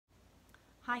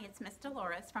Hi, it's Miss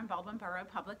Dolores from Baldwin Borough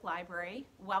Public Library.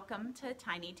 Welcome to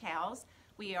Tiny Tales.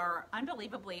 We are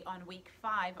unbelievably on week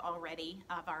 5 already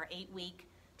of our 8-week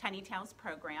Tiny Tales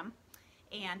program.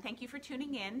 And thank you for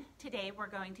tuning in. Today we're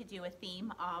going to do a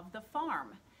theme of the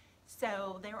farm.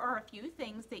 So there are a few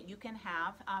things that you can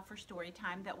have for story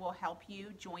time that will help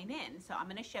you join in. So I'm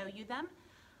going to show you them.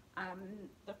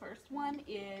 The first one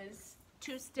is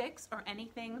 2 sticks or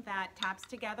anything that taps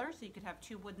together. So you could have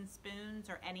 2 wooden spoons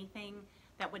or anything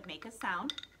that would make a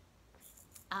sound.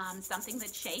 Something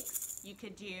that shakes. You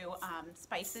could do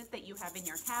spices that you have in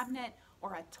your cabinet,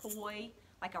 or a toy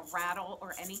like a rattle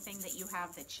or anything that you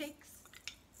have that shakes.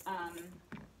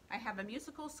 I have a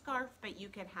musical scarf, but you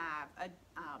could have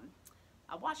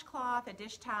a washcloth, a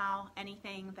dish towel,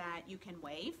 anything that you can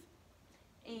wave.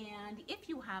 And if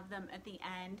you have them at the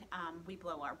end, we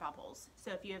blow our bubbles.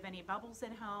 So if you have any bubbles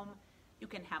at home, you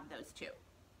can have those too.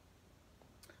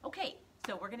 Okay,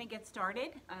 so we're going to get started.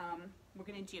 We're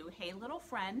going to do Hey Little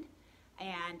Friend,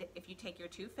 and if you take your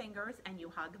 2 fingers and you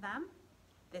hug them,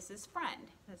 this is friend.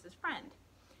 This is friend.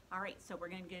 All right, so we're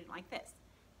going to do it like this.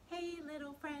 Hey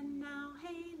little friend now,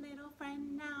 hey little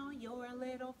friend now, you're a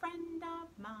little friend of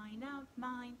mine, of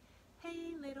mine.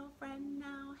 Hey little friend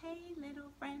now, hey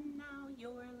little friend now,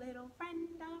 you're a little friend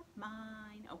of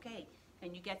mine. Okay,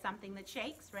 can you get something that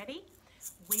shakes? Ready?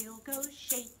 We'll go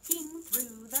shaking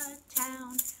through the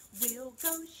town. We'll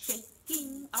go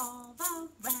shaking all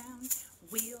around.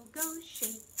 We'll go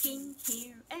shaking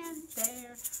here and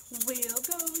there. We'll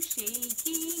go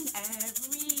shaking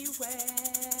everywhere.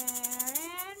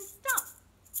 And stop.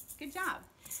 Good job.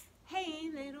 Hey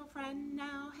little friend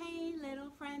now, hey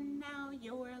little friend now,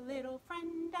 you're a little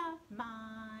friend of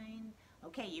mine.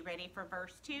 Okay, you ready for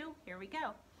verse 2? Here we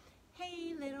go.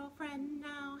 Hey little friend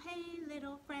now, hey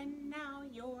little friend now,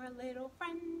 you're a little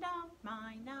friend of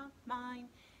mine, of mine.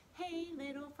 Hey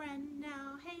little friend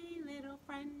now, hey little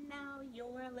friend now,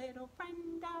 you're a little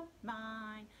friend of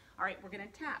mine. All right, we're gonna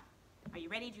tap. Are you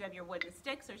ready? Do you have your wooden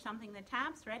sticks or something that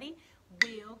taps? Ready?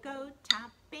 We'll go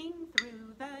tapping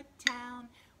through the town.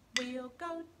 We'll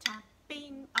go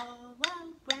tapping all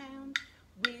around.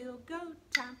 We'll go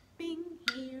tapping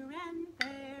here and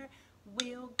there.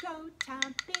 We'll go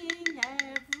tapping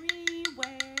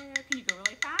everywhere. Can you go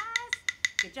really fast?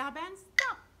 Good job, and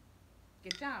stop.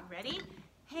 Good job. Ready?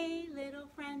 Hey little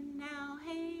friend now,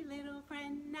 hey little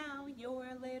friend now, you're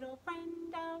a little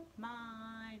friend of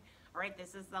mine. All right,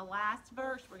 this is the last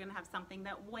verse. We're gonna have something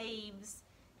that waves.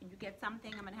 Can you get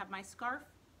something? I'm gonna have my scarf.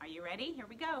 Are you ready? Here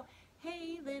we go.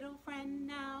 Hey little friend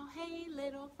now, hey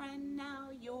little friend now,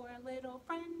 you're a little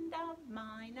friend of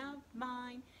mine, of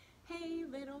mine. Hey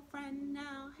little friend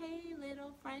now, hey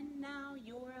little friend now,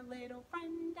 you're a little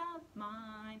friend of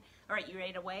mine. All right, you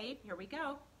ready to wave? Here we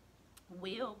go.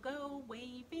 We'll go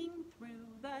waving through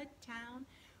the town.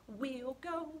 We'll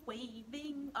go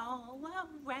waving all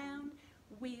around.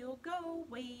 We'll go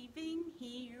waving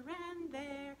here and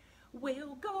there.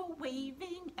 We'll go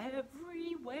waving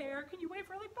everywhere. Can you wave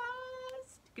really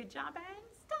fast? Good job, and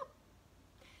stop.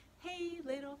 Hey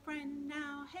little friend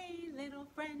now, hey little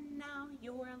friend now,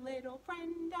 you're a little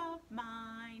friend of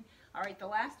mine. All right, the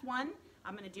last one,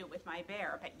 I'm going to do it with my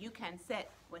bear, but you can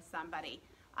sit with somebody,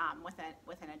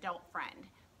 with an adult friend,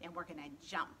 and we're going to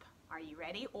jump. Are you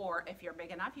ready? Or if you're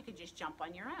big enough, you could just jump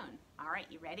on your own. All right,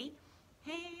 you ready?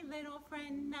 Hey little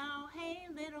friend now, hey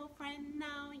little friend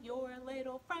now, you're a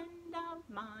little friend of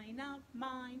mine, of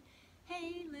mine.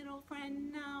 Hey little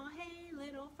friend now, hey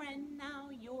little friend now,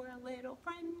 you're a little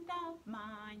friend of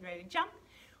mine. Ready to jump?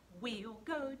 We'll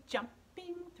go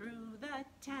jumping through the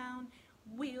town.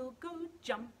 We'll go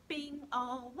jumping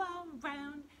all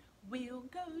around. We'll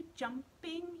go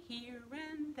jumping here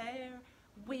and there.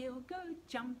 We'll go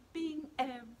jumping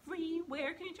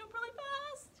everywhere. Can you jump really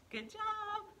fast? Good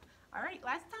job. All right,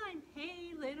 last time.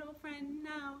 Hey little friend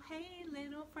now, hey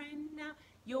little friend now,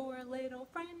 you're a little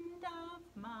friend of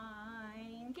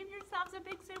mine. Give yourselves a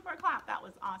big super clap. That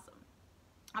was awesome.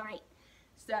 All right,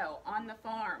 so on the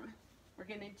farm, we're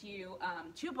going to do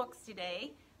 2 books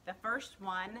today. The first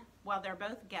one, well, they're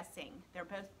both guessing. They're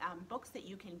both books that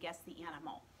you can guess the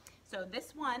animal. So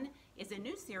this one is a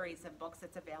new series of books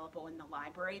that's available in the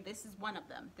library. This is one of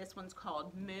them. This one's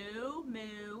called Moo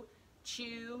Moo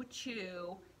Choo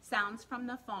Choo, Sounds from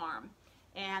the Farm.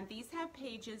 And these have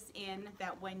pages in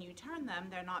that when you turn them,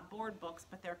 they're not board books,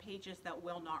 but they're pages that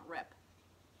will not rip.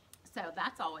 So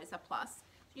that's always a plus.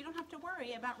 You don't have to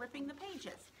worry about ripping the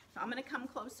pages. So I'm going to come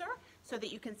closer so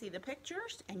that you can see the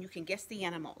pictures and you can guess the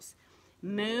animals.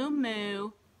 Moo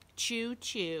Moo Choo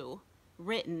Choo,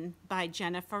 written by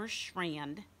Jennifer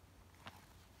Schrand.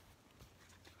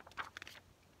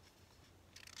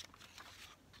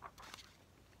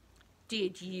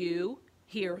 Did you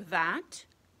hear that?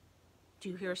 Do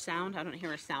you hear a sound? I don't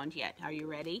hear a sound yet. Are you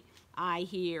ready? I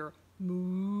hear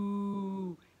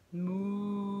moo,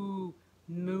 moo,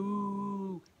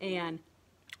 moo, and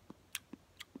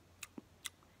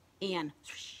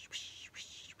swish, swish,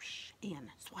 swish, swish, and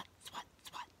swat, swat,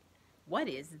 swat. What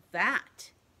is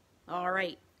that? All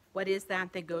right, what is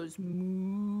that goes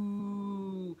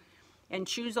moo and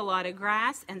chews a lot of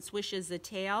grass and swishes the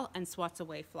tail and swats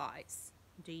away flies?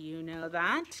 Do you know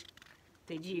that?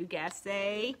 Did you guess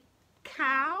a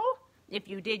cow? If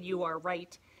you did, you are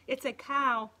right. It's a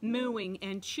cow mooing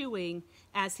and chewing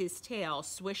as his tail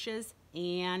swishes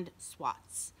and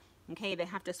swats. Okay, they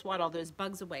have to swat all those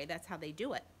bugs away. That's how they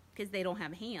do it, because they don't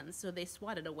have hands, so they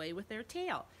swat it away with their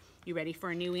tail. You ready for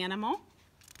a new animal?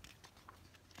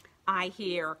 I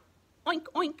hear oink,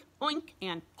 oink, oink,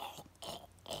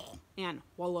 and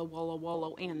wallow, wallow,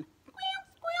 wallow, and squeal,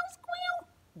 squeal, squeal.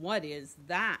 What is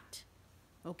that?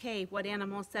 Okay, what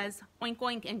animal says oink,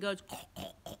 oink, and goes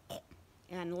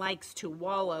and likes to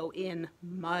wallow in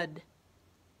mud?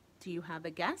 Do you have a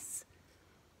guess?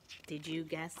 Did you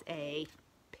guess a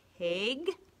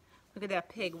pig? Look at that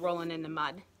pig rolling in the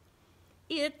mud.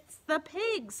 It's the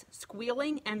pigs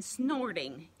squealing and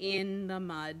snorting in the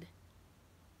mud.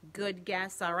 Good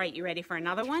guess. All right, you ready for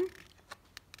another one?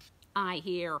 I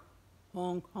hear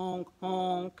honk, honk,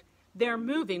 honk. They're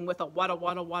moving with a waddle,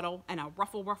 waddle, waddle, and a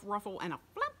ruffle, ruffle, ruffle, and a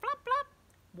flap, flap, flap.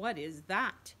 What is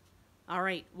that? All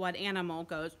right, what animal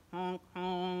goes honk,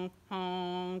 honk,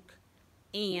 honk,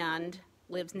 and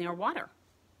lives near water?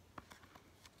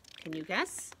 Can you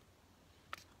guess?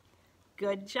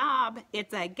 Good job.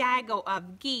 It's a gaggle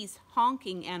of geese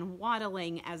honking and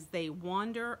waddling as they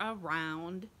wander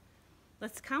around.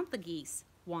 Let's count the geese.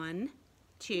 1,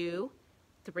 2,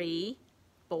 3,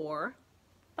 4,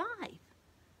 5.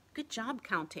 Good job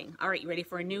counting. All right, you ready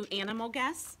for a new animal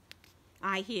guess?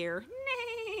 I hear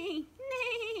neigh,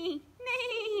 neigh,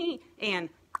 neigh, and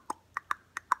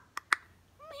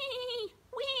wee,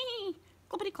 wee,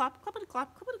 clippity clop, clippity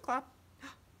clop, clippity clop.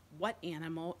 What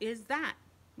animal is that?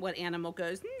 What animal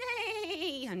goes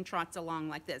neigh and trots along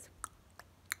like this?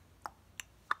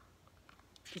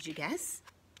 Did you guess?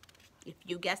 If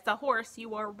you guessed a horse,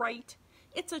 you are right.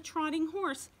 It's a trotting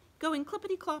horse going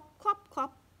clippity clop, clop,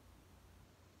 clop.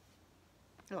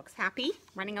 It looks happy,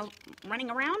 running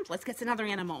around. Let's guess another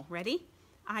animal. Ready?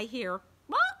 I hear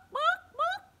walk, walk,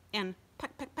 walk, and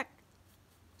peck, peck, peck,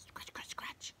 scratch, scratch,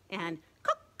 scratch, and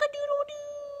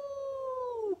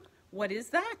cock-a-doodle-doo. What is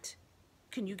that?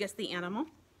 Can you guess the animal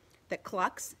that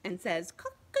clucks and says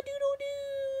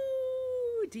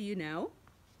cock-a-doodle-doo? Do you know?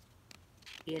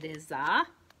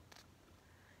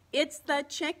 It's the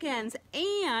chickens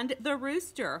and the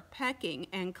rooster pecking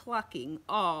and clucking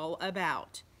all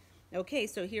about. Okay,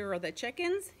 so here are the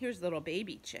chickens. Here's little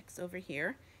baby chicks over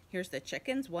here. Here's the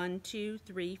chickens, 1, 2,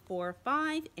 3, 4,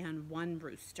 5, and 1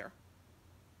 rooster.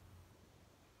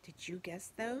 Did you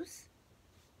guess those?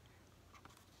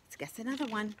 Let's guess another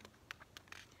one.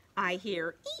 I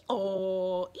hear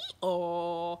ee-oh,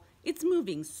 ee-oh. It's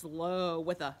moving slow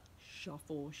with a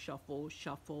shuffle, shuffle,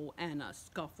 shuffle, and a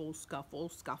scuffle, scuffle,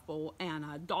 scuffle, and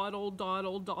a dawdle,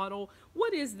 dawdle, dawdle.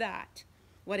 What is that?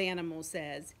 What animal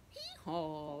says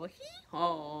hee-haw,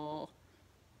 hee-haw?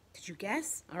 Did you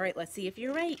guess? All right, let's see if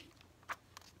you're right.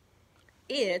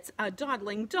 It's a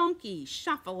dawdling donkey,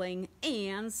 shuffling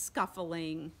and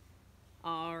scuffling.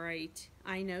 All right,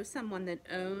 I know someone that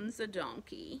owns a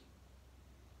donkey.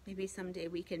 Maybe someday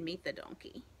we can meet the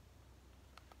donkey.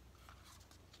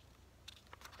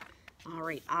 All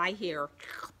right, I hear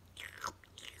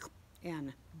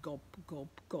and gulp,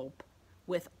 gulp, gulp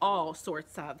with all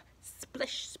sorts of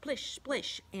splish, splish,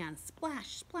 splish and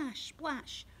splash, splash,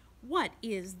 splash. What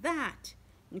is that?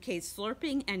 Okay,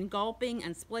 slurping and gulping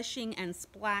and splishing and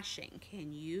splashing.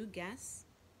 Can you guess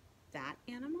that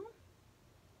animal?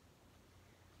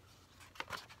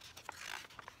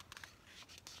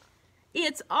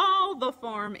 It's all the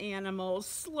farm animals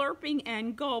slurping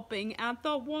and gulping at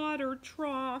the water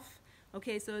trough.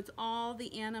 Okay, so it's all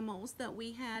the animals that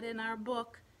we had in our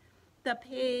book. The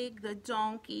pig, the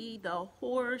donkey, the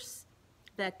horse,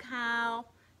 the cow,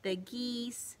 the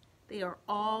geese. They are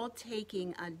all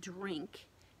taking a drink,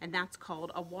 and that's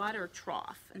called a water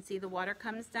trough. And see, the water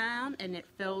comes down and it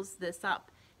fills this up,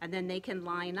 and then they can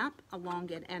line up along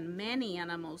it, and many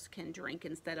animals can drink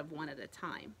instead of one at a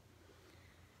time.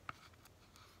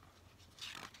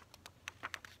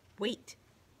 Wait,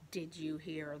 did you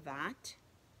hear that?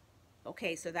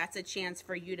 Okay, so that's a chance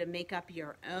for you to make up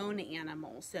your own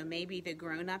animal. So maybe the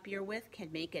grown-up you're with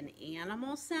can make an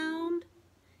animal sound,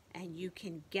 and you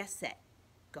can guess it.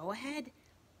 Go ahead.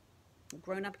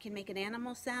 Grown-up can make an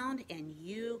animal sound, and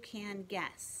you can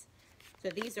guess. So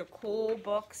these are cool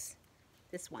books.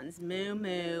 This one's Moo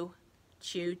Moo,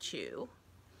 Choo Choo.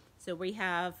 So we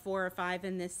have 4 or 5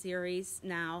 in this series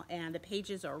now, and the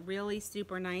pages are really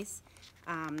super nice.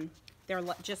 They're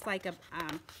just like a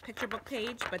picture book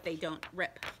page, but they don't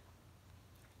rip.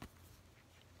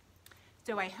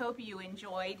 So I hope you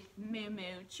enjoyed Moo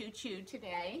Moo, Choo Choo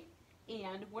today,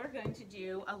 and we're going to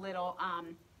do a little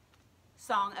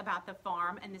song about the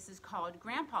farm, and this is called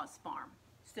Grandpa's Farm.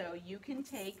 So you can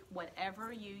take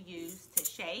whatever you use to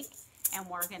shake, and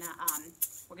we're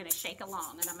gonna shake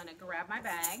along. And I'm gonna grab my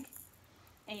bag,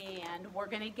 and we're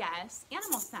gonna guess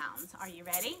animal sounds. Are you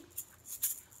ready?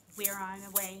 We're on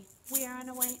our way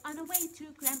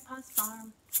to Grandpa's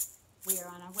farm. We're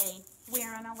on our way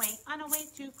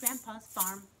to Grandpa's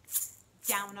farm.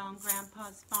 Down on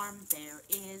Grandpa's farm, there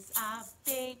is a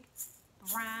big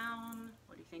brown,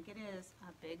 what do you think it is?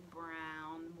 A big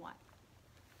brown what?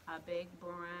 A big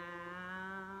brown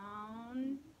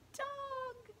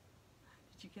dog.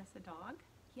 Did you guess a dog?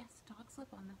 Yes, dogs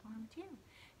live on the farm too.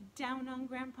 Down on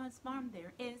Grandpa's farm,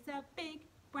 there is a big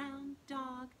brown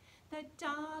dog. The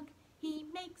dog, he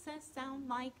makes a sound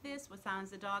like this. What sound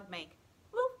does the dog make?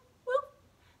 Woof, woof.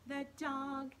 The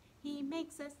dog, he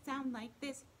makes a sound like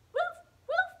this. Woof,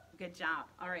 woof. Good job.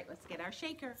 All right, let's get our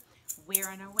shaker. We're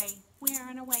on our way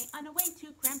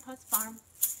to Grandpa's farm.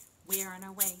 We're on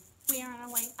our way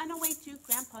to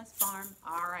Grandpa's farm.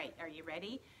 All right, are you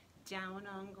ready? Down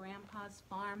on Grandpa's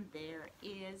farm, there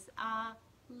is a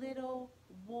little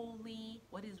woolly,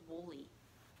 what is woolly?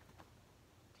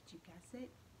 Did you guess it?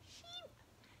 Sheep.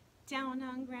 Down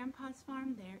on Grandpa's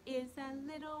farm, there is a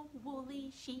little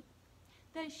woolly sheep.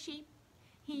 The sheep,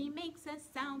 he makes a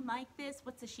sound like this.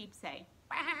 What's the sheep say?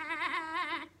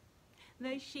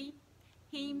 The sheep,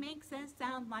 he makes a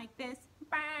sound like this.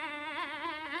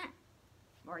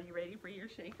 Are you ready for your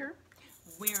shaker?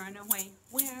 We're on our way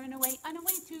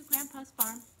to Grandpa's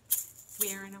farm.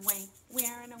 We're on our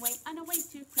way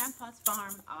to Grandpa's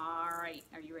farm. All right,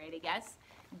 are you ready to guess?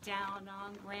 Down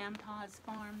on Grandpa's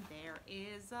farm, there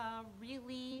is a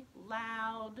really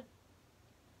loud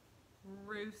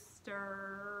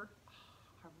rooster.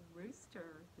 A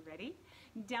rooster. You ready?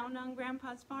 Down on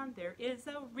Grandpa's farm, there is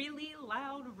a really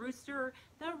loud rooster.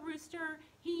 The rooster,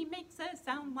 he makes a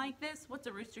sound like this. What's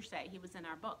a rooster say? He was in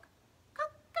our book.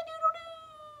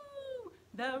 Cock-a-doodle-doo.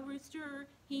 The rooster,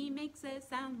 he makes a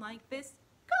sound like this.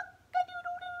 Cock-a-doodle-doo.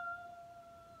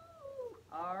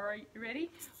 All right, you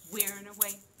ready? We're on our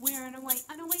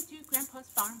way to Grandpa's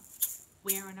farm.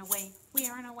 We're on our way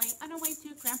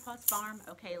to Grandpa's farm.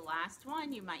 Okay, last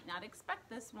one. You might not expect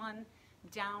this one.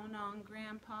 Down on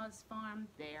Grandpa's farm,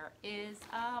 there is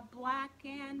a black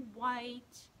and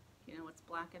white. You know what's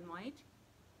black and white?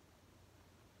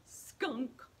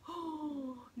 Skunk.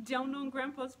 Oh, down on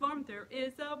Grandpa's farm, there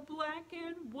is a black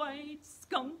and white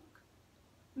skunk.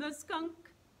 The skunk,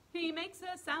 he makes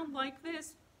a sound like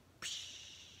this.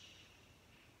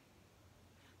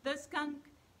 The skunk,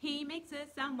 he makes a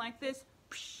sound like this.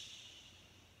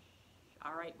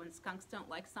 All right, when skunks don't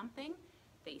like something,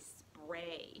 they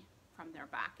spray from their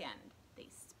back end. They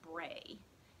spray,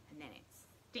 and then it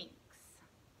stinks.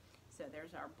 So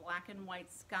there's our black and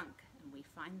white skunk, and we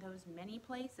find those many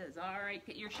places. All right,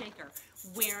 get your shaker.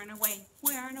 We're on our way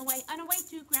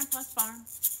to Grandpa's farm.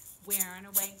 We're on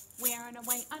our way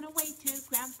to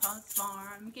Grandpa's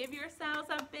farm. Give yourselves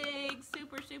a big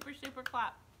super, super, super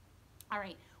clap. All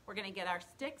right, we're gonna get our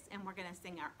sticks and we're gonna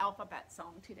sing our alphabet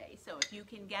song today. So if you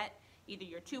can get either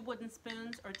your 2 wooden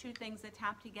spoons or 2 things that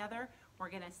tap together, we're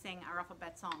gonna sing our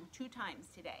alphabet song 2 times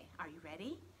today. Are you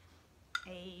ready?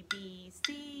 A, B,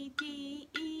 C, D,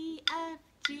 E, F,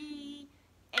 G,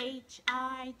 H,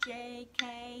 I, J,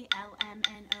 K, L, M,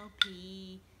 N, O,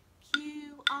 P,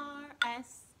 Q, R,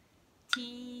 S,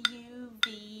 T, U,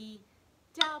 V,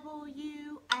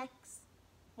 W, X,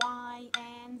 Y,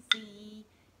 and Z.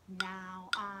 Now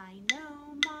I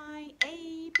know my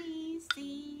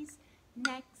ABCs.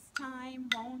 Next time,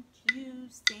 won't you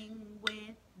sing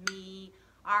with me?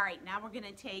 All right, now we're going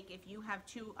to take, if you have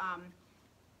 2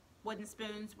 wooden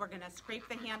spoons, we're going to scrape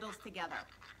the handles together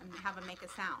and have them make a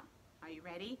sound. Are you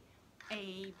ready?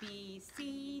 A, B,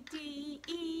 C, D,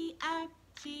 E, F,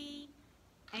 G,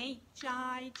 H,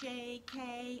 I, J,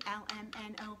 K, L, M,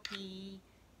 N, O, P,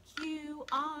 Q,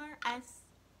 R, S,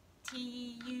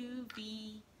 T, U,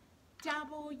 V,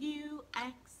 W,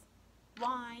 X,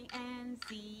 Y, and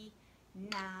Z.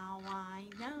 Now I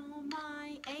know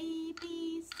my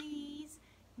ABCs.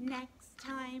 Next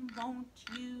time, won't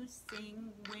you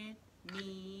sing with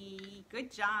me?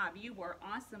 Good job. You were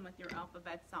awesome with your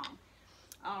alphabet song.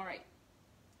 All right.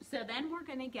 So then we're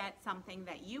going to get something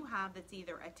that you have that's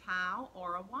either a towel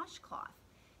or a washcloth.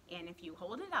 And if you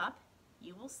hold it up,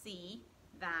 you will see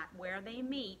that where they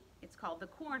meet, it's called the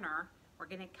corner. We're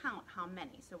going to count how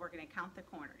many. So we're going to count the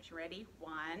corners. Ready?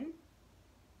 1,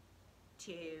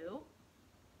 2,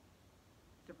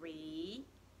 3,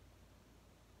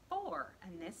 4.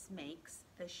 And this makes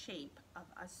the shape of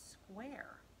a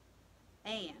square.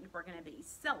 And we're going to be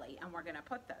silly and we're going to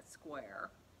put the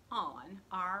square on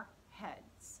our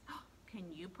heads. Can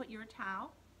you put your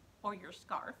towel or your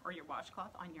scarf or your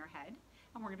washcloth on your head?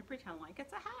 And we're going to pretend like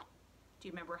it's a hat. Do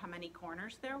you remember how many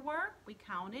corners there were? We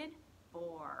counted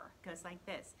 4. Goes like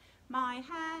this. My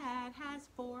hat has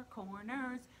 4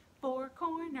 corners. 4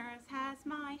 corners has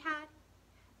my hat.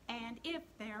 And if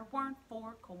there weren't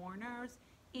 4 corners,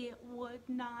 it would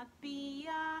not be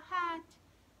a hat,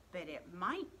 but it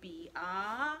might be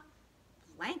a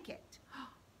blanket.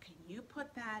 Can you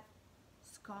put that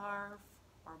scarf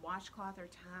or washcloth or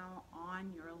towel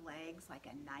on your legs like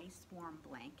a nice warm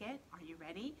blanket? Are you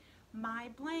ready? My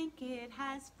blanket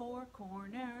has 4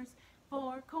 corners.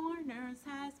 4 corners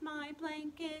has my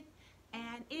blanket.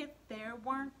 And if there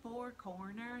weren't 4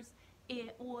 corners,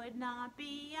 it would not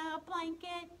be a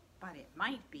blanket, but it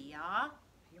might be a, are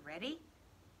you ready?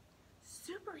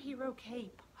 Superhero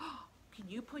cape. Can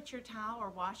you put your towel or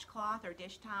washcloth or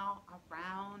dish towel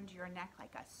around your neck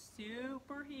like a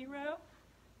superhero?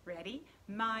 Ready?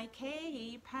 My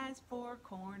cape has 4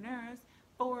 corners.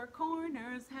 4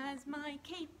 corners has my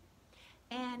cape.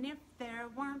 And if there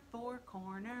weren't 4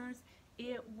 corners,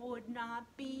 it would not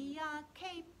be a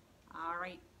cape. All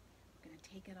right, we're going to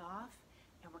take it off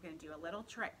and we're going to do a little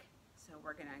trick. So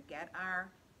we're going to get our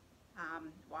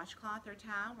washcloth or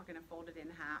towel. We're going to fold it in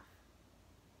half.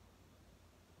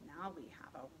 Now we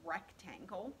have a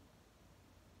rectangle.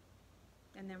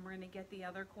 And then we're going to get the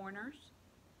other corners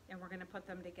and we're going to put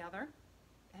them together.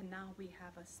 And now we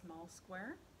have a small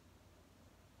square.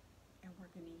 And we're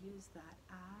going to use that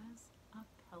as a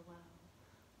pillow.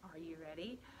 Are you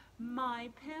ready? My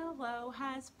pillow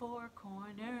has 4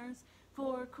 corners.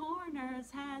 4 corners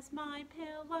has my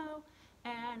pillow.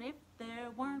 And if there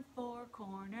weren't 4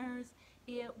 corners,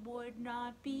 it would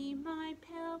not be my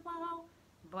pillow,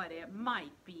 but it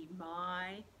might be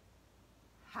my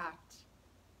hat.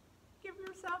 Give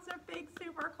yourselves a big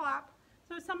super clap.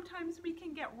 So sometimes we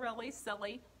can get really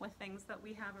silly with things that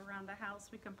we have around the house.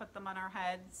 We can put them on our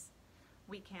heads.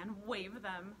 We can wave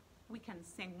them. We can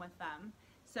sing with them.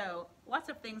 So lots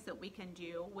of things that we can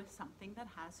do with something that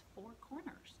has 4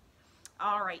 corners.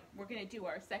 All right, we're going to do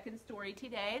our second story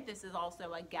today. This is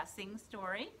also a guessing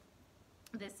story.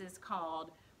 This is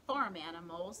called Farm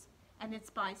Animals, and it's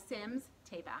by Sims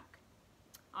Tabak.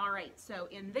 All right, so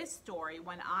in this story,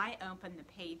 when I open the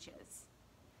pages,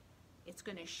 it's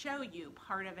going to show you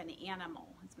part of an animal.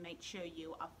 It might show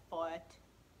you a foot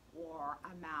or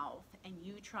a mouth, and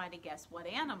you try to guess what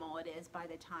animal it is by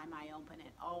the time I open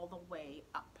it all the way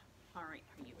up. All right,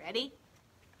 are you ready?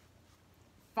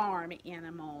 Farm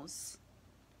animals.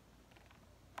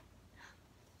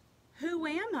 Who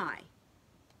am I?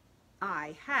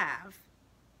 I have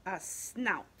a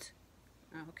snout.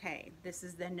 Okay, this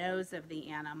is the nose of the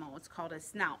animal. It's called a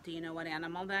snout. Do you know what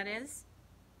animal that is?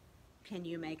 Can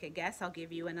you make a guess? I'll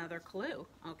give you another clue.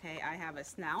 Okay, I have a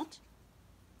snout.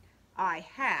 I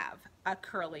have a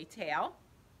curly tail.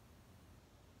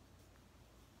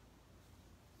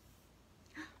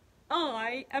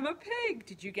 I am a pig.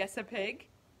 Did you guess a pig?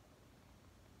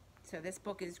 So this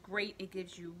book is great. It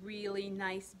gives you really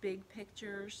nice big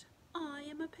pictures. I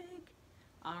am a pig.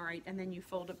 All right, and then you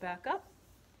fold it back up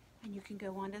and you can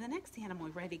go on to the next animal.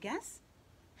 Ready to guess?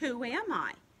 Who am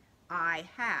I? I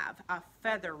have a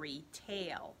feathery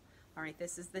tail. All right,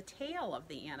 this is the tail of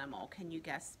the animal. Can you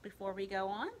guess before we go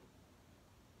on?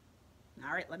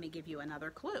 All right, let me give you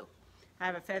another clue. I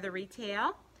have a feathery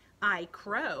tail. I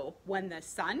crow when the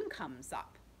sun comes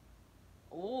up.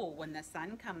 Oh, when the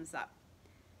sun comes up.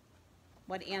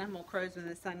 What animal crows when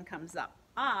the sun comes up?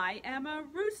 I am a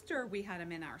rooster. We had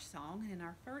him in our song in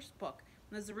our first book.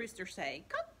 What does the rooster say?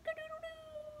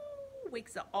 Cock-a-doodle-doo.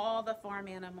 Wakes up all the farm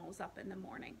animals up in the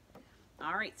morning.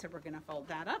 All right, so we're going to fold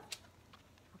that up.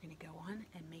 We're going to go on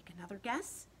and make another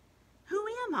guess. Who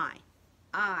am I?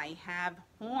 I have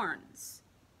horns.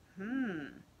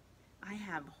 I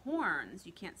have horns.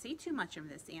 You can't see too much of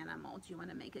this animal. Do you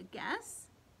want to make a guess?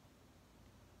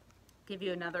 Give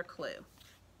you another clue.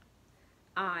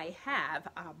 I have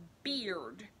a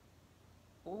beard.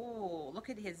 Oh, look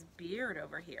at his beard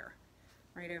over here.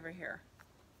 Right over here.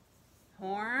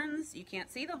 Horns. You can't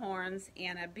see the horns.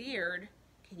 And a beard.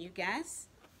 Can you guess?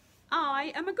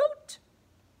 I am a goat.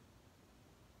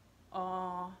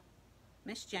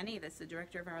 Miss Jenny, that's the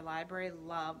director of our library,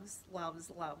 loves, loves,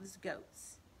 loves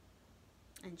goats.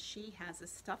 And she has a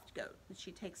stuffed goat that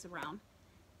she takes around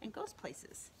and goes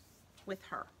places with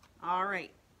her. All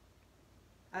right,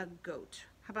 a goat.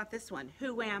 How about this one?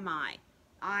 Who am I?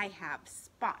 I have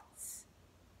spots.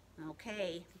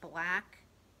 Okay, black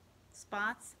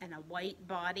spots and a white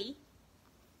body.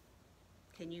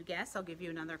 Can you guess? I'll give you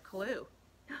another clue.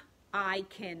 I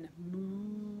can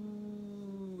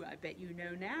moo. I bet you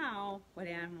know now. What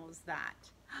animal is that?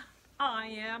 I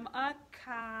am a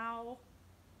cow.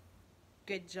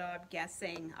 Good job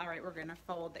guessing. All right, we're going to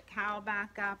fold the cow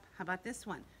back up. How about this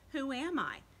one? Who am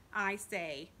I? I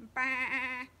say,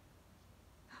 bah.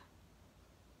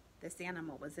 This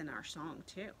animal was in our song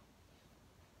too.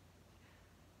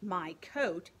 My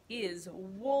coat is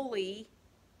woolly.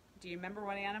 Do you remember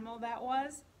what animal that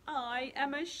was? I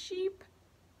am a sheep.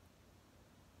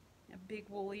 A big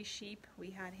woolly sheep. We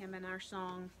had him in our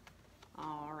song.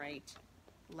 All right,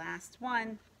 last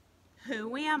one.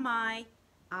 Who am I?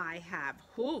 I have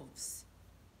hooves.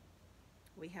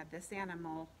 We had this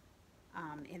animal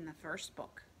in the first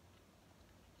book.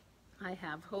 I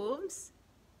have hooves.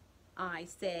 I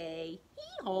say,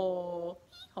 hee-haw,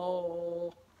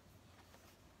 hee-haw.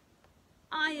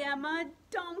 I am a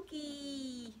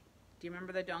donkey. Do you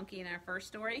remember the donkey in our first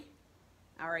story?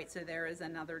 All right, so there is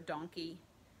another donkey.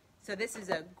 So this is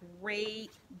a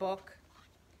great book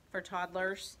for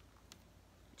toddlers,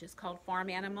 just called Farm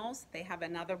Animals. They have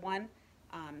another one,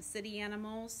 City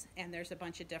Animals, and there's a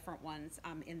bunch of different ones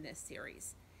in this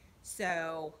series.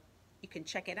 So you can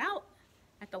check it out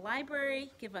at the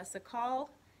library. Give us a call,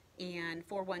 and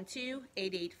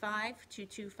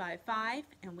 412-885-2255,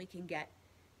 and we can get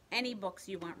any books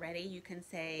you want ready. You can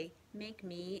say, make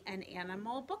me an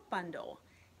animal book bundle,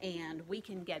 and we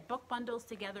can get book bundles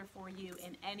together for you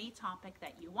in any topic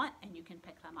that you want, and you can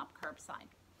pick them up curbside.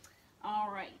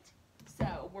 All right,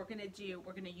 so we're gonna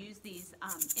use these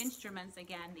instruments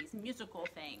again, these musical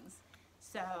things.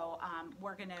 So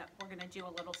we're gonna do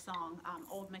a little song.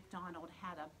 Old MacDonald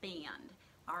had a band.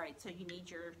 All right, so you need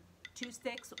your 2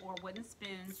 sticks or wooden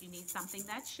spoons. You need something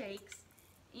that shakes,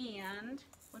 and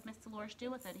what Miss Dolores do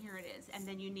with it? Here it is. And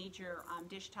then you need your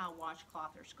dish towel,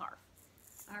 washcloth, or scarf.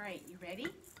 All right, you ready?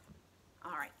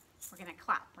 All right, we're gonna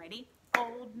clap. Ready?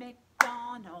 Old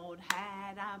MacDonald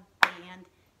had a band,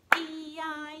 E-I-E-I-O.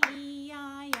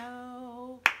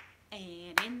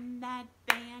 And in that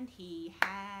band he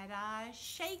had a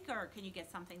shaker. Can you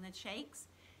get something that shakes?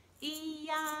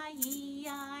 E-I-E-I-O.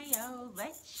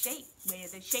 Let's shake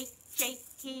with a shake, shake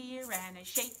here and a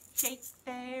shake, shake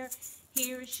there.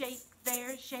 Here a shake,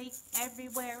 there a shake,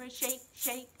 everywhere a shake,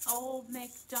 shake. Old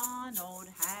MacDonald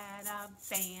had a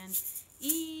band,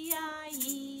 E-I-E-I-O.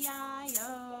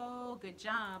 Good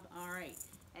job. All right.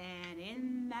 And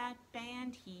in that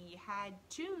band he had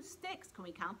 2 sticks. Can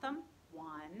we count them?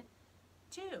 1,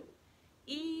 2.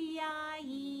 E-I-E-I-O.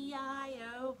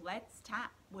 Let's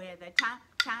tap with a tap,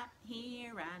 tap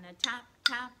here and a tap,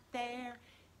 tap there.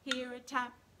 Here a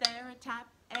tap, there a tap,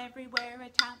 everywhere a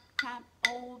tap, tap.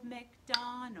 Old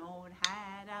MacDonald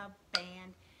had a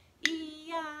band,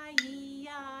 E-I-E-I-O.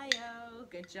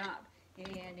 Good job.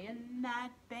 And in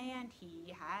that band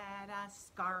he had a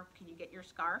scarf. Can you get your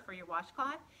scarf or your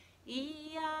washcloth?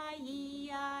 E-I-E-I-O.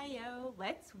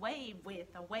 Let's wave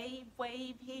with a wave,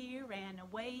 wave here and a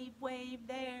wave, wave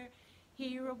there.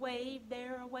 Here a wave,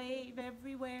 there a wave,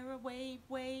 everywhere a wave,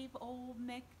 wave. Old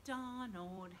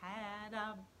MacDonald had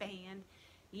a band,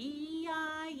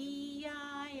 E-I-E-I-O.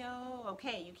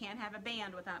 Okay, you can't have a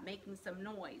band without making some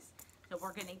noise. So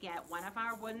we're going to get one of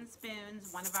our wooden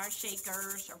spoons, one of our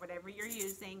shakers, or whatever you're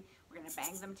using. We're going to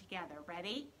bang them together.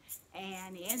 Ready?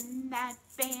 And in that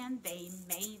band they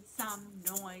made some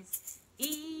noise.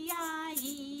 E-I-E-I-O.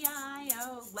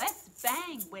 Let's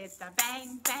bang with a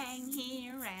bang, bang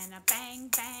here and a bang,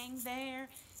 bang there.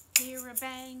 Here a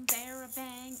bang, there a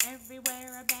bang,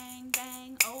 everywhere a bang,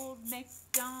 bang. Old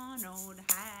MacDonald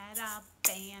had a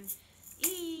band,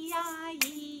 E-I-E-I-O.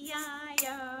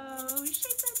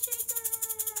 Shake that shaker.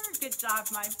 Good job,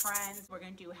 my friends. We're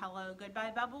going to do Hello,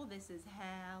 Goodbye, Bubble. This is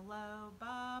Hello,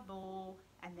 Bubble.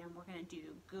 And then we're going to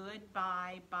do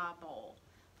Goodbye, Bubble.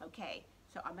 Okay,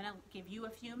 so I'm going to give you a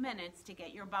few minutes to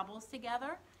get your bubbles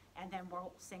together, and then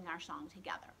we'll sing our song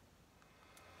together.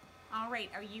 All right,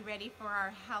 are you ready for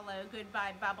our Hello,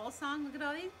 Goodbye, Bubble song? Look at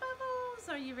all these bubbles.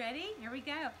 Are you ready? Here we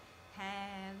go.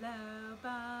 Hello,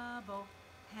 Bubble.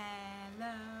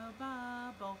 Hello,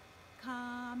 Bubble.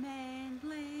 Come and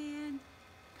land.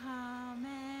 Come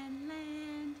and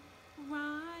land.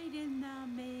 Right in the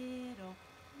middle.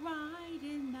 Right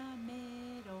in the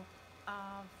middle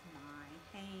of my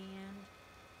hand.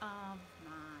 Of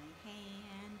my hand.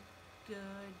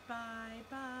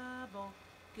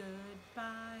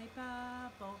 Goodbye,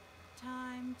 bubble.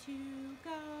 Time to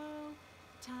go.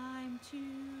 Time to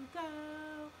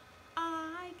go.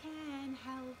 I can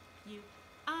help you.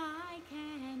 I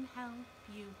can help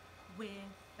you with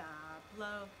the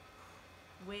blow.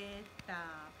 With the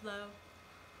blow.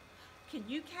 Can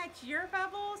you catch your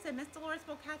bubbles? And Miss Dolores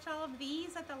will catch all of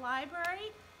these at the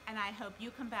library. And I hope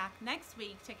you come back next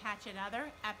week to catch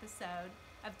another episode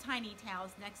of Tiny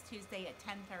Tales next Tuesday at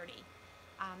 10:30.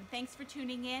 Thanks for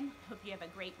tuning in. Hope you have a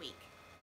great week.